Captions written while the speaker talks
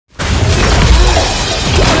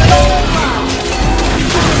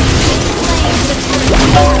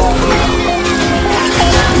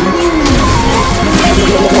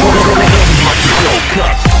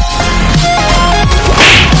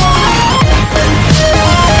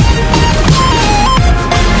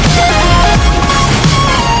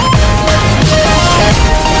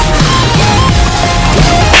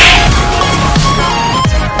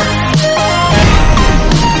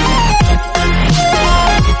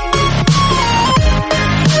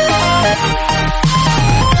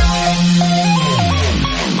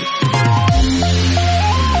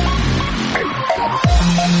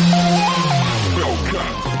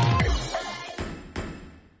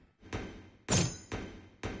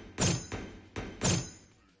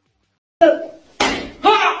Welcome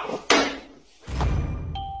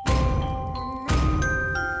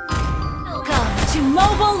to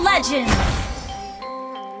Mobile Legends!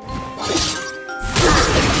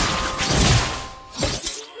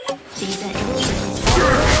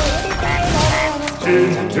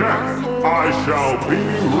 In death, I shall be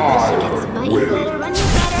liar with.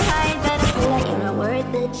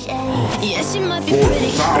 Yeah, she might be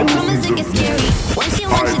pretty, but promise it gets scary. Once you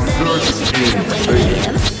want your daddy, she thinks I'm way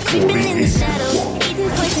creeping in the shadows,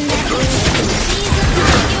 eating poison that way. She's the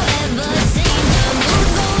kind you ever seen. The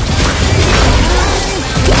moon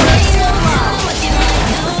goes up, what you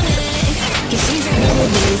might notice. Cause she's a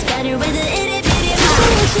little bitty spider with a itty bitty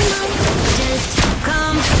mouth. She might just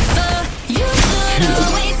come for you. Should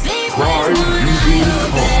always sleep with one eye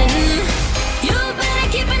open. You better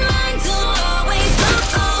keep in mind to always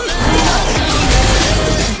look over your shoulder.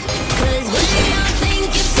 Cause when you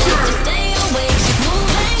think you're safe to stay awake, she's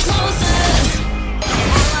moving closer.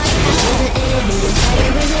 She's an itty bitty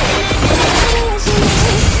spider with an itty bitty mouth.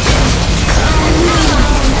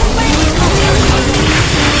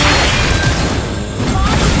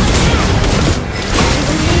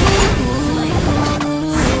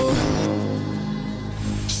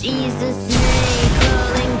 She's a snake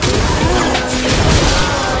crawling to you.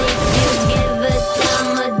 If you give her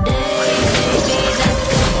time of day, baby, that's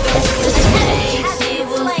the first mistake. She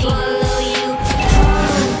will swallow you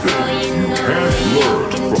before you know it. You're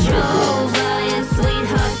controlled by a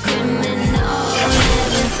sweetheart criminal.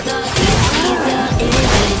 Never thought she's a itty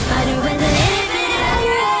bitty spider with an itty bitty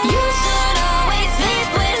mouth. You should always sleep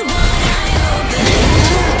with one eye open.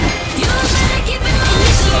 You better keep in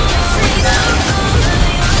mind to always look over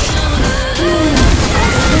your shoulder.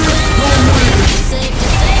 Safe to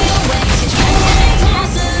stay awake, she's moving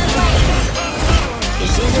closer.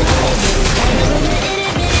 She's a itty bitty spider with an itty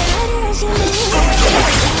bitty mouth. She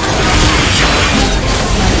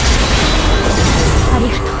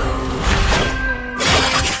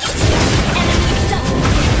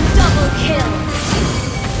Double kill!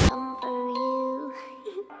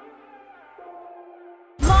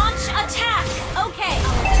 Launch attack! Okay!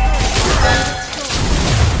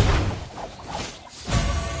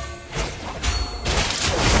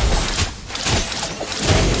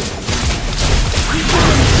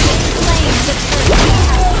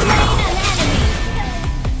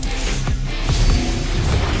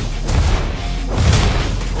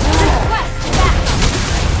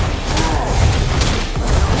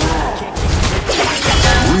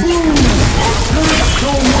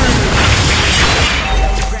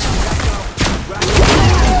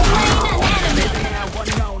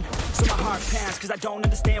 Cause I don't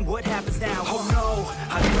understand what happens now. Oh no,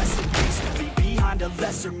 I rest in peace, leave behind a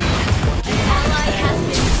lesser me. Ally has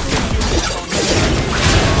been slain.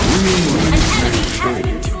 An enemy has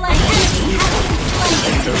been slain.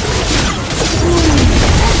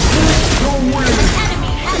 An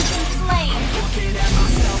enemy has been slain. Looking at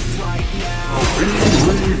myself right now. Be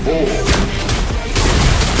reborn.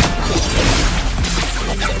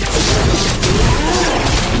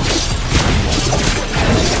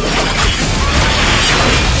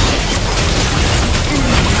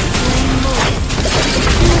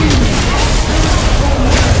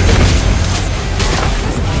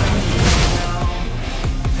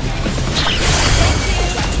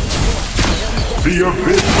 The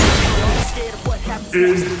abyss.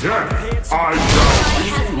 In death, I shall be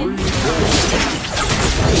reborn.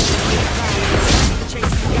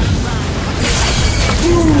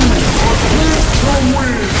 To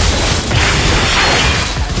win.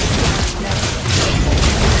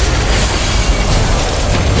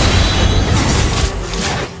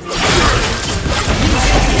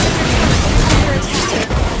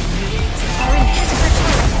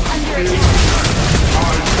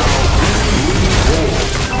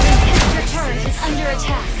 Under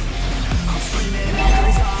attack.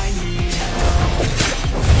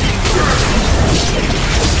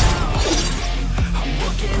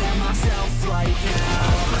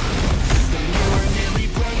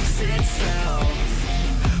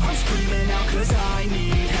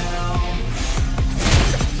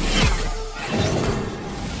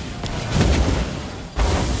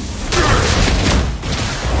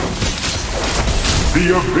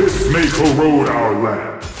 The abyss may corrode our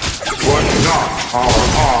land, but not our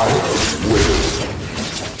iron will.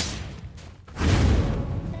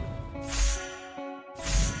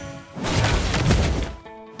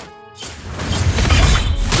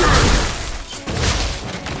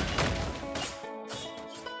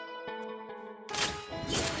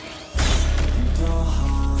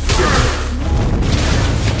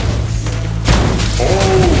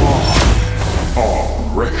 All lives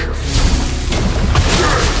are precious.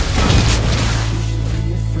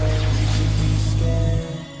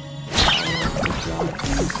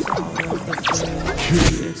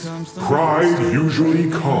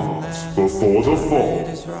 comes before the fall.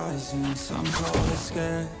 Is rising, some call it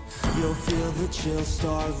scared. You'll feel the chill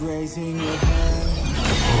start raising your head.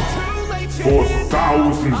 For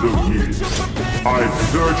thousands of years, I've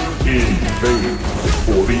searched in vain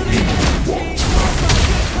for the Evil One.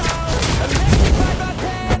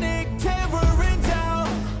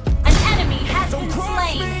 An enemy has been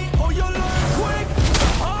slain.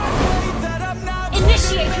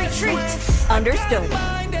 Initiate retreat. Understood.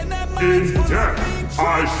 In death,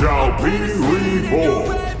 I shall be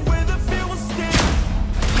reborn.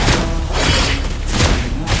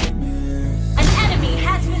 An enemy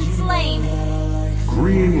has been slain.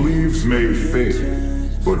 Green leaves may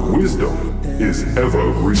fade, but wisdom is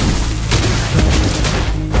evergreen.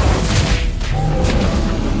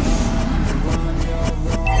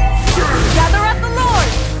 Gather up the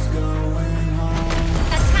Lord.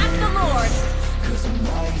 Attack the Lord.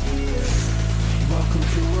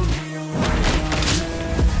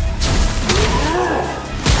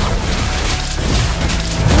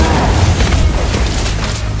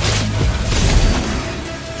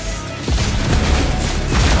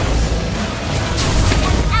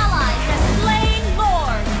 An ally has slain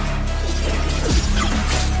Lord.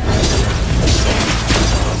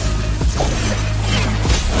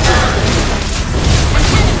 An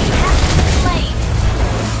enemy has been slain.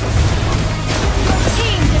 Your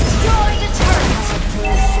team destroyed a turret. Your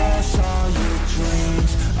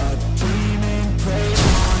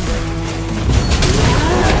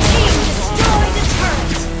team destroyed a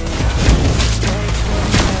turret.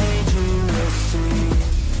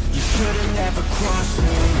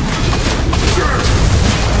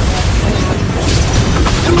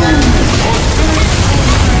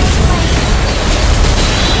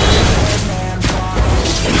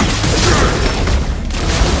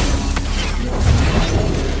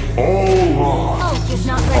 All lost, Ult is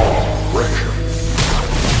not ready. precious.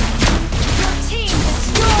 Your team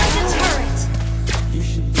destroyed a turret.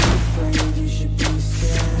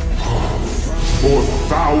 For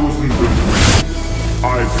thousands of years,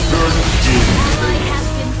 I've searched in Ally vain has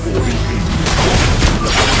been for the slain.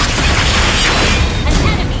 Evil An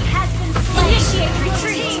enemy has been slain. Initiate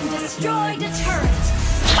retreat. Your team destroyed a turret.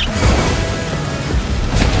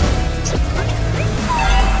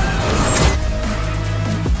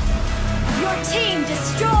 Your team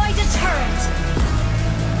destroyed a turret.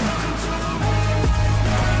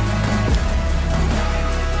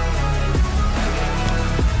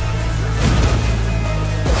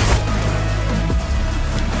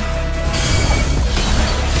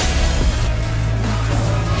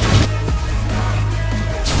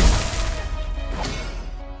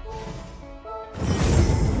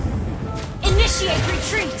 Initiate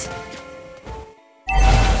retreat.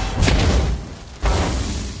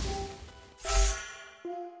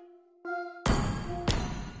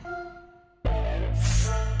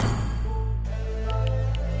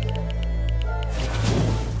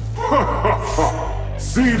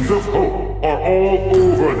 Seeds of hope are all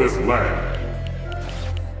over this land.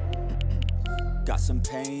 Got some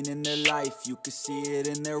pain in their life, you can see it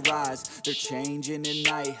in their eyes. They're changing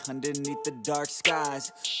at night underneath the dark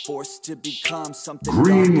skies, forced to become something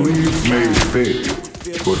Green darker. leaves may fade,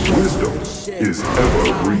 but wisdom is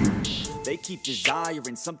evergreen. They keep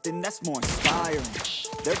desiring something that's more inspiring.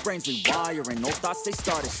 Their brains rewiring, old thoughts they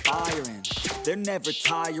start aspiring. They're never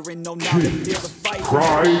tiring, no, now they feel the fight.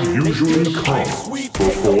 Pride usually comes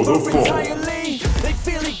before the fall. Entirely. They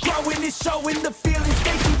feel it growing, it's showing the feelings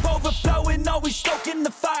they keep overflowing, always stoking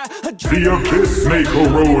the fire. The abyss may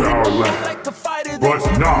corrode our land,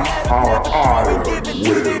 but not our ire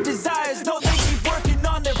will. Their desires, no, they keep working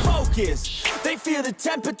on their focus. They feel the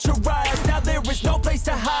temperature rise, now there is no place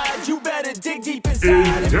to hide. You better dig deep inside. In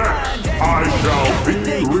and death, find I shall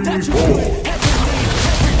be everything that you reborn. breathe,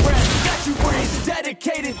 every breath that you breathe,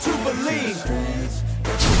 dedicated to believe.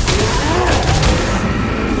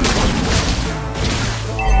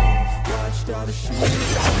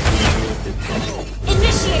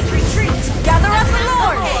 Initiate retreat. Gather up the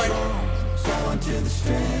Lord. To the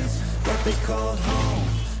streets that they called home,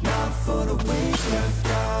 not for the weak left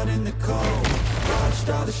out in the cold. Watched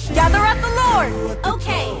all the shit. Gather up the Lord.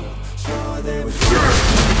 Okay. Sure there was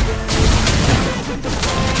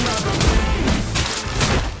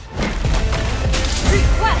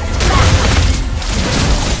Request backup.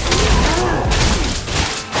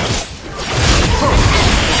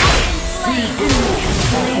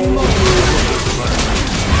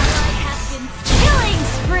 Killing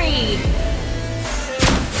spree.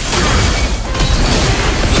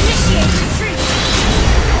 Initiate retreat.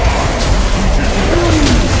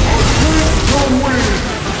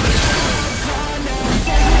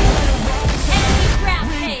 Enemy ground.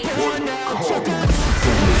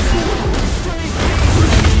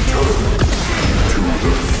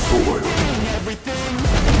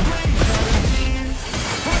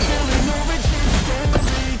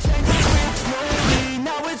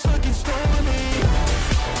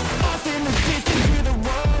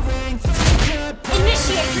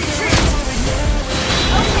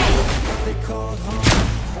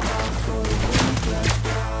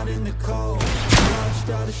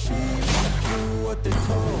 they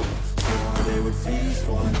told. Swore they would feast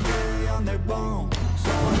one day on their bones.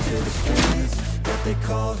 On to the streets that they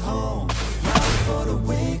called home. Not for the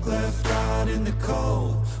weak, left out in the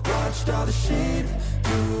cold. Watched all the sheep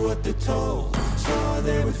do what they told. Swore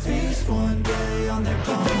they would feast one day on their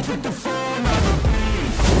bones. With the form of a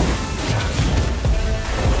beast.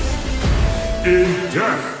 In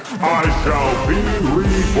death I shall be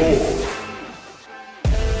reborn.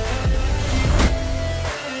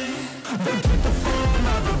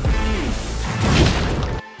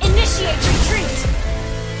 Initiate retreat!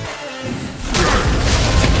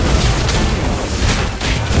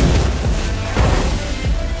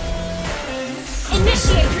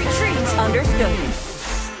 Initiate retreat! Understood.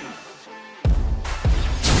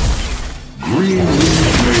 Green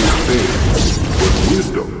leaves may fade, but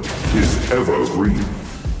wisdom is evergreen.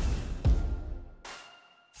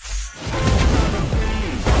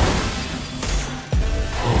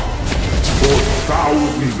 For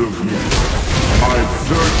thousands of years, I've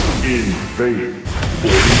searched in vain for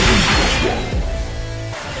the ancient one.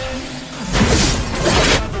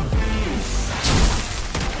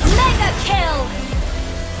 Mega kill!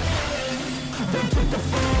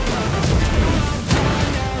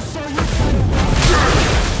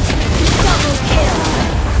 Double kill!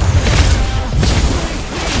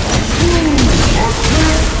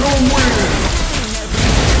 Attempt to win!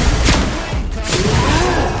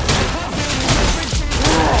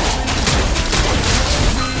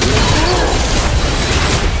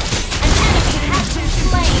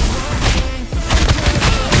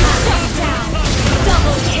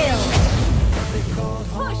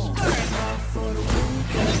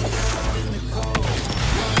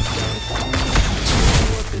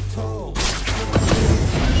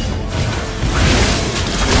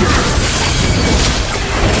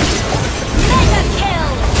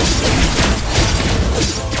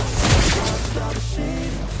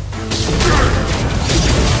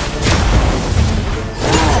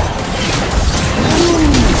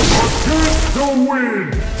 Win!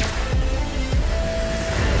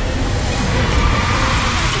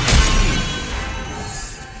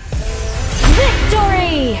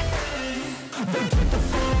 Victory!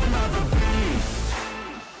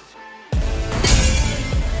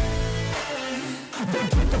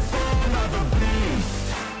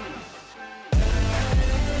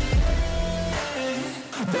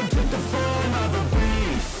 With the form